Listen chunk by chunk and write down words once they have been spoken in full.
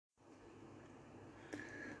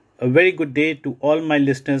A very good day to all my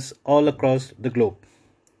listeners all across the globe.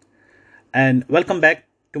 And welcome back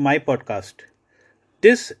to my podcast.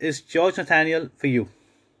 This is George Nathaniel for you.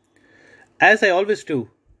 As I always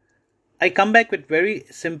do, I come back with very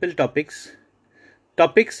simple topics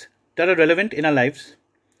that are relevant in our lives,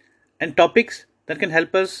 and topics that can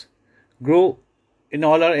help us grow in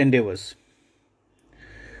all our endeavors.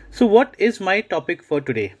 So, what is my topic for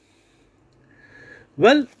today?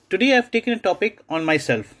 Well, today I've taken a topic on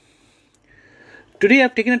myself. Today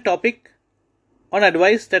I've taken a topic on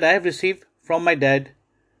advice that I have received from my dad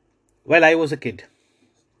while I was a kid.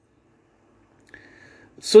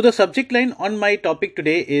 So, the subject line on my topic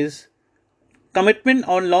today is commitment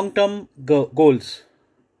on long term goals.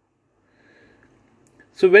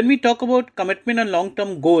 So, when we talk about commitment on long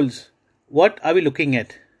term goals, what are we looking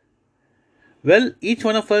at? Well, each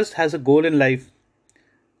one of us has a goal in life,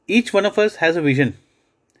 each one of us has a vision,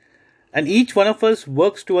 and each one of us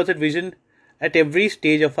works towards that vision at every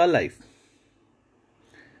stage of our life.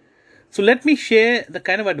 So, let me share the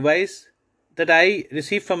kind of advice that I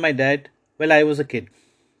received from my dad while I was a kid.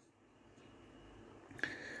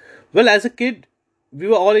 Well, as a kid, we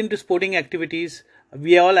were all into sporting activities.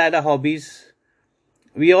 We all had our hobbies.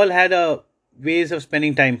 We all had our ways of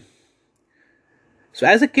spending time. So,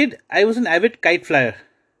 as a kid, I was an avid kite flyer.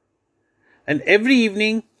 And every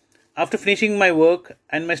evening, after finishing my work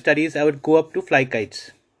and my studies, I would go up to fly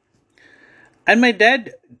kites. And my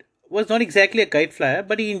dad was not exactly a kite flyer,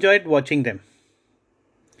 but he enjoyed watching them.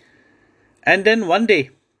 And then one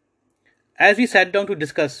day, as we sat down to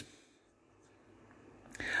discuss,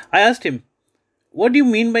 I asked him, "What do you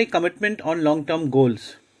mean by commitment on long term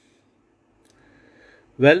goals?"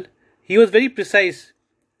 Well, he was very precise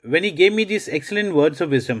when he gave me these excellent words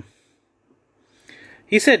of wisdom.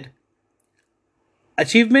 He said,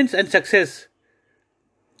 "Achievements and success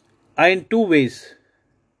are in two ways,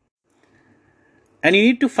 and you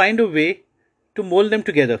need to find a way to mold them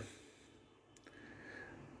together."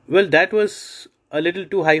 Well, that was a little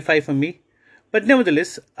too high fi for me, but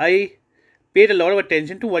nevertheless, I paid a lot of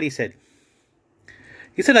attention to what he said.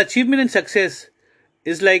 He said, "Achievement and success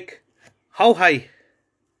is like how high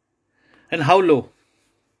and how low."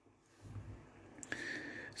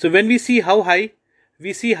 So when we see how high,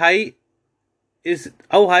 we see high is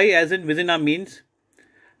how high as in within our means,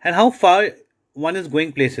 and how far one is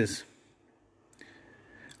going places.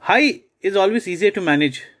 High is always easier to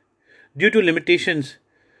manage due to limitations.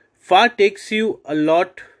 Far takes you a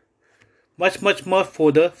lot, much more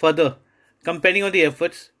further, depending on the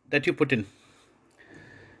efforts that you put in.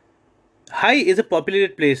 High is a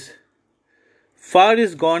populated place. Far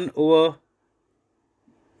is gone over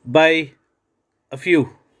by a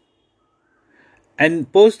few.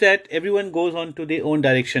 And post that, everyone goes on to their own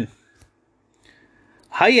direction.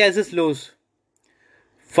 High as is lows.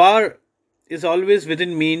 Far is always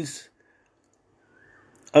within means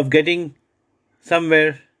of getting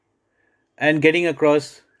somewhere and getting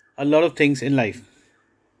across a lot of things in life.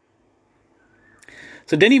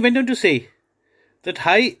 So then he went on to say that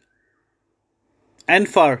high and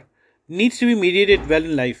far needs to be mediated well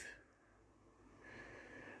in life.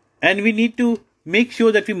 And we need to make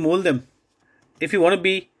sure that we mold them if you want to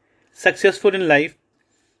be successful in life,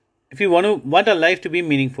 if you want our life to be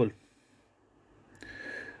meaningful.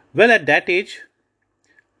 Well, at that age,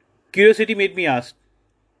 curiosity made me ask,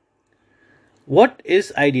 what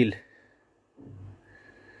is ideal?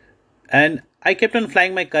 And I kept on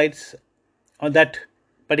flying my kites on that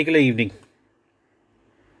particular evening.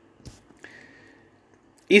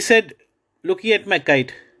 He said, looking at my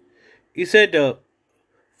kite, he said,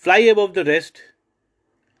 fly above the rest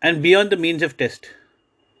and beyond the means of test.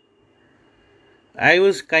 I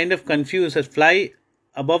was kind of confused as fly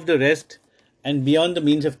above the rest and beyond the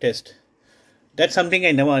means of test. That's something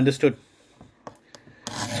I never understood.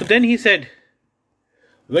 So then he said,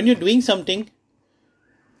 when you're doing something,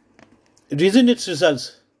 reason its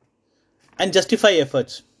results and justify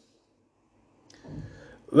efforts.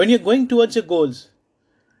 When you're going towards your goals,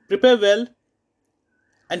 prepare well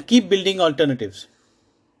and keep building alternatives.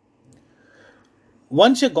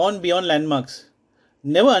 Once you're gone beyond landmarks,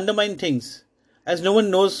 never undermine things as no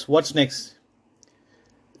one knows what's next.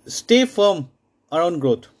 Stay firm around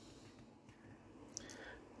growth.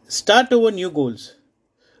 Start over new goals.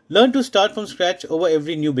 Learn to start from scratch over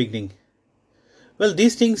every new beginning. Well,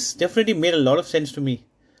 these things definitely made a lot of sense to me.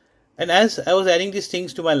 And as I was adding these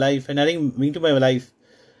things to my life and adding me to my life,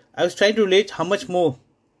 I was trying to relate how much more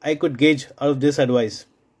I could gauge out of this advice.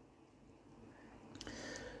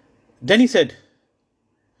 Then he said,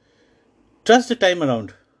 trust the time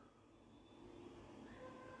around.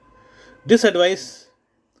 This advice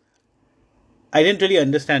I didn't really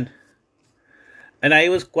understand, and I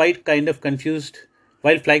was quite kind of confused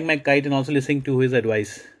while flying my kite and also listening to his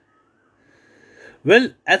advice.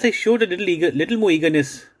 Well, as I showed a little more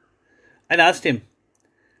eagerness and asked him,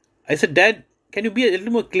 I said, Dad, can you be a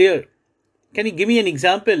little more clear? Can you give me an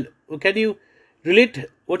example? Or can you relate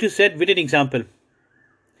what you said with an example?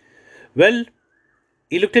 Well,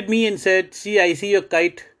 he looked at me and said, See, I see your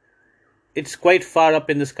kite. It's quite far up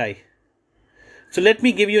in the sky. So let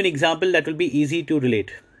me give you an example that will be easy to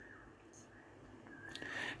relate.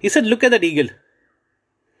 He said, Look at that eagle.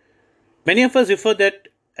 Many of us refer that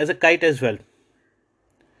as a kite as well.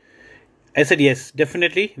 I said, Yes,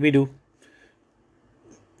 definitely we do.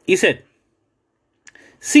 He said,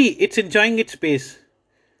 See, it's enjoying its space,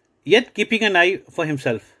 yet keeping an eye for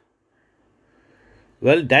himself.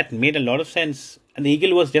 Well, that made a lot of sense. And the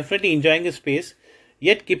eagle was definitely enjoying his space,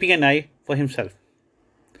 yet keeping an eye for himself.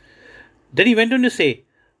 Then he went on to say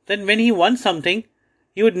that when he wants something,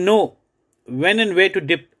 he would know when and where to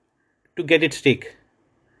dip to get its steak.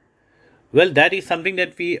 Well, that is something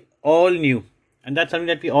that we all knew, and that's something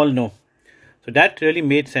that we all know. So that really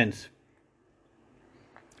made sense.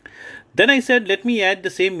 Then I said, let me add the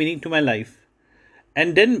same meaning to my life.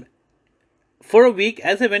 And then for a week,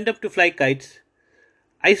 as I went up to fly kites,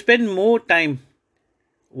 I spent more time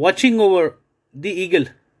watching over the eagle.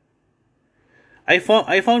 I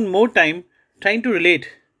found more time trying to relate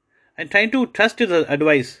and trying to trust his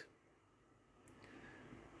advice.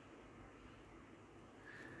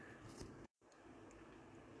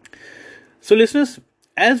 So, listeners,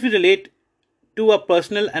 as we relate to our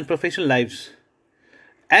personal and professional lives,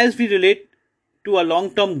 as we relate to our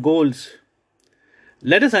long term goals,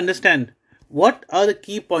 let us understand what are the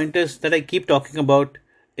key pointers that I keep talking about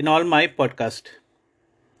in all my podcast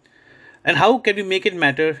and how can we make it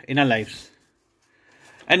matter in our lives.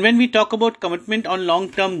 And when we talk about commitment on long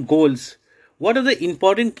term goals, what are the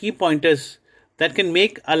important key pointers that can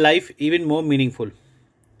make our life even more meaningful?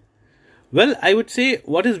 Well, I would say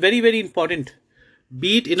what is very, very important,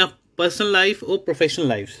 be it in a personal life or professional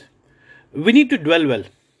lives, we need to dwell well.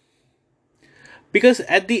 Because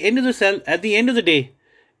at the end of the day,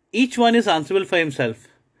 each one is answerable for himself,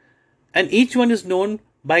 and each one is known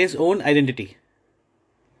by his own identity.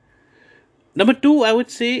 Number two, I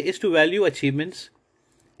would say, is to value achievements.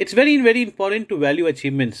 It's very, very important to value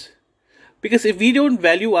achievements. Because if we don't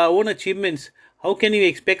value our own achievements, how can we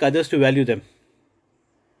expect others to value them?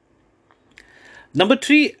 Number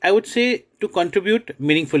three, I would say to contribute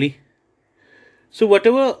meaningfully. So,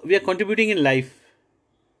 whatever we are contributing in life,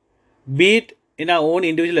 be it in our own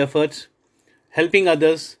individual efforts, helping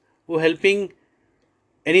others, or helping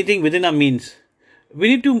anything within our means, we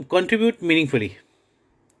need to contribute meaningfully.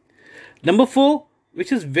 Number four,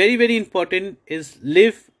 which is very, very important, is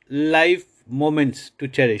live life moments to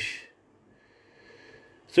cherish.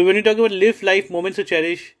 So, when you talk about live life moments to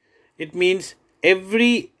cherish, it means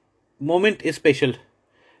every moment is special,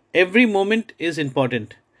 every moment is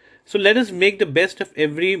important. So, let us make the best of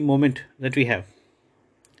every moment that we have.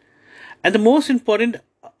 And the most important,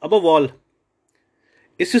 above all,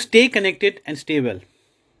 is to stay connected and stay well.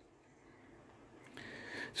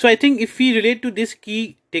 So I think if we relate to these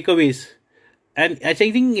key takeaways, and I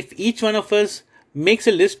think if each one of us makes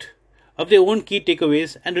a list of their own key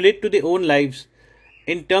takeaways and relate to their own lives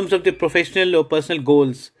in terms of their professional or personal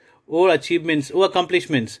goals or achievements or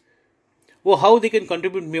accomplishments or how they can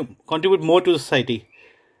contribute more to society,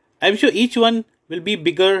 I'm sure each one will be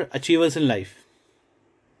bigger achievers in life.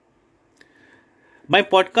 My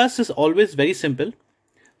podcast is always very simple.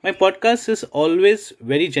 My podcast is always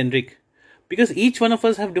very generic because each one of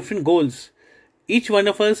us have different goals. Each one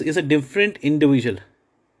of us is a different individual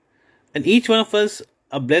and each one of us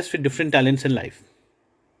are blessed with different talents in life.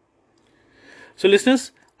 So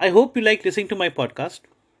listeners, I hope you like listening to my podcast.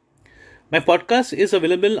 My podcast is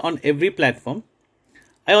available on every platform.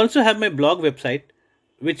 I also have my blog website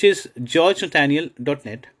which is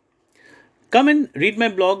georgenathaniel.net. Come and read my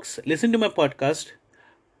blogs, listen to my podcast,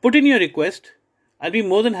 put in your request. I'll be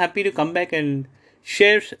more than happy to come back and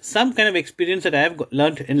share some kind of experience that I have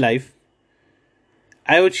learned in life.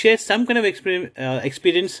 I would share some kind of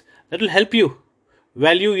experience that will help you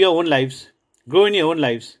value your own lives, grow in your own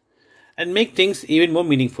lives, and make things even more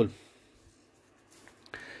meaningful.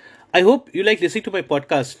 I hope you like listening to my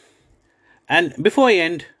podcast. And before I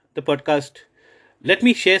end the podcast, let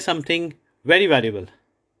me share something very valuable.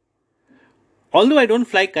 Although I don't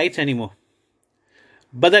fly kites anymore,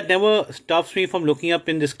 but that never stops me from looking up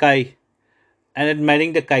in the sky and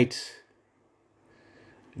admiring the kites.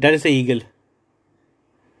 That is the eagle.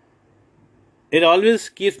 It always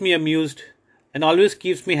keeps me amused and always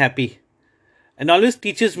keeps me happy and always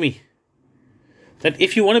teaches me that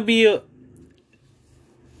if you want to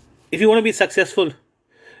be successful,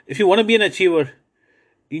 if you want to be an achiever,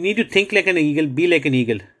 you need to think like an eagle, be like an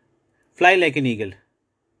eagle, fly like an eagle.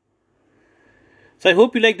 So I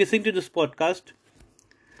hope you like listening to this podcast.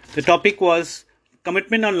 The topic was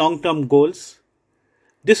commitment on long term goals.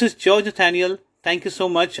 This is George Nathaniel. Thank you so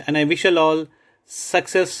much, and I wish you all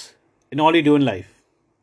success in all you do in life.